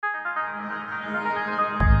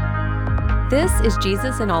This is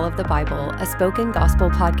Jesus in All of the Bible, a spoken gospel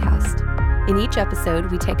podcast. In each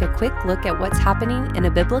episode, we take a quick look at what's happening in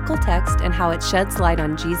a biblical text and how it sheds light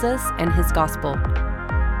on Jesus and his gospel.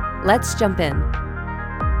 Let's jump in.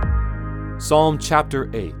 Psalm chapter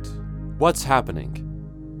 8. What's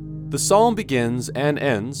happening? The psalm begins and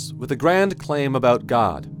ends with a grand claim about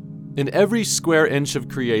God. In every square inch of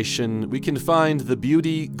creation, we can find the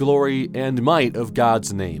beauty, glory, and might of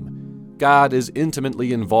God's name. God is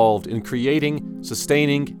intimately involved in creating,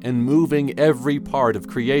 sustaining, and moving every part of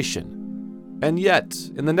creation. And yet,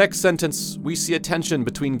 in the next sentence, we see a tension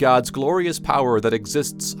between God's glorious power that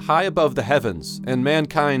exists high above the heavens and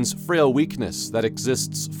mankind's frail weakness that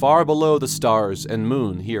exists far below the stars and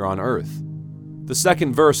moon here on earth. The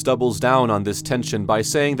second verse doubles down on this tension by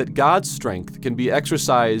saying that God's strength can be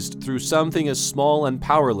exercised through something as small and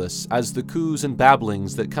powerless as the coos and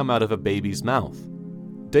babblings that come out of a baby's mouth.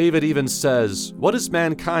 David even says, "What is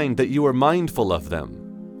mankind that you are mindful of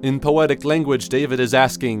them?" In poetic language, David is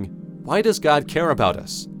asking, why does God care about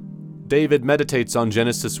us? David meditates on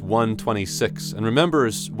Genesis 1:26 and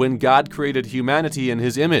remembers when God created humanity in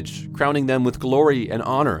his image, crowning them with glory and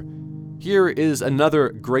honor. Here is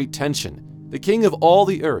another great tension. The king of all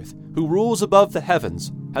the earth, who rules above the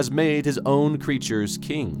heavens, has made his own creatures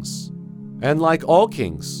kings. And like all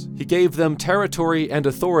kings, he gave them territory and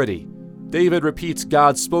authority. David repeats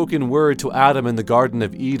God's spoken word to Adam in the Garden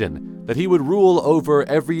of Eden, that he would rule over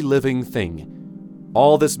every living thing.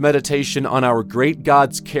 All this meditation on our great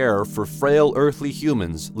God's care for frail earthly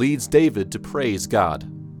humans leads David to praise God.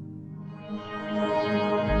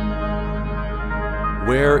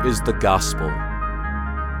 Where is the gospel?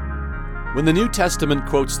 When the New Testament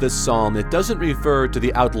quotes this psalm, it doesn't refer to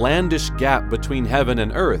the outlandish gap between heaven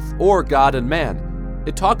and earth, or God and man.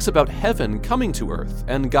 It talks about heaven coming to earth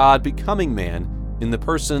and God becoming man in the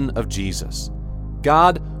person of Jesus.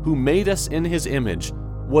 God, who made us in his image,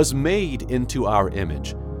 was made into our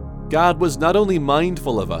image. God was not only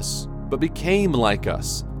mindful of us, but became like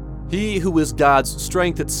us. He who is God's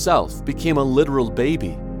strength itself became a literal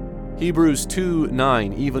baby. Hebrews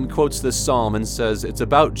 2:9 even quotes this psalm and says it's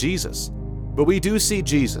about Jesus. But we do see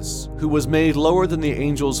Jesus, who was made lower than the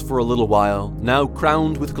angels for a little while, now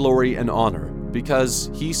crowned with glory and honor, because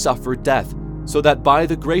he suffered death, so that by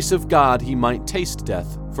the grace of God he might taste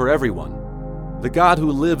death for everyone. The God who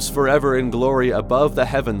lives forever in glory above the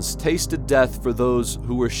heavens tasted death for those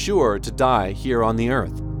who were sure to die here on the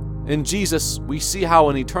earth. In Jesus, we see how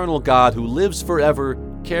an eternal God who lives forever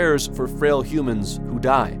cares for frail humans who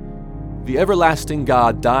die. The everlasting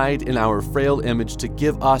God died in our frail image to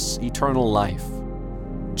give us eternal life.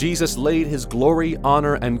 Jesus laid his glory,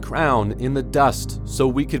 honor, and crown in the dust so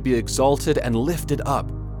we could be exalted and lifted up.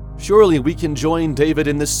 Surely we can join David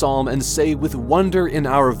in this psalm and say with wonder in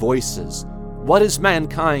our voices, "What is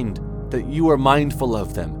mankind that you are mindful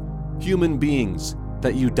of them, human beings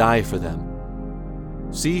that you die for them?"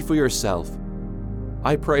 See for yourself.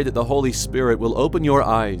 I pray that the Holy Spirit will open your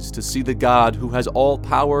eyes to see the God who has all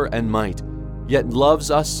power and might, yet loves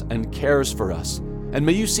us and cares for us. And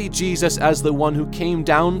may you see Jesus as the one who came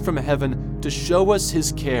down from heaven to show us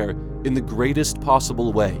his care in the greatest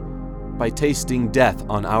possible way, by tasting death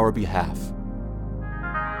on our behalf.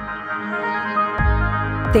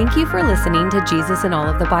 Thank you for listening to Jesus in All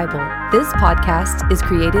of the Bible. This podcast is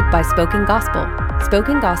created by Spoken Gospel.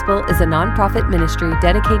 Spoken Gospel is a nonprofit ministry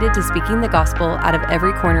dedicated to speaking the gospel out of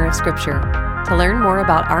every corner of Scripture. To learn more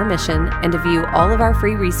about our mission and to view all of our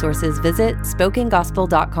free resources, visit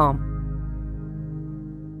spokengospel.com.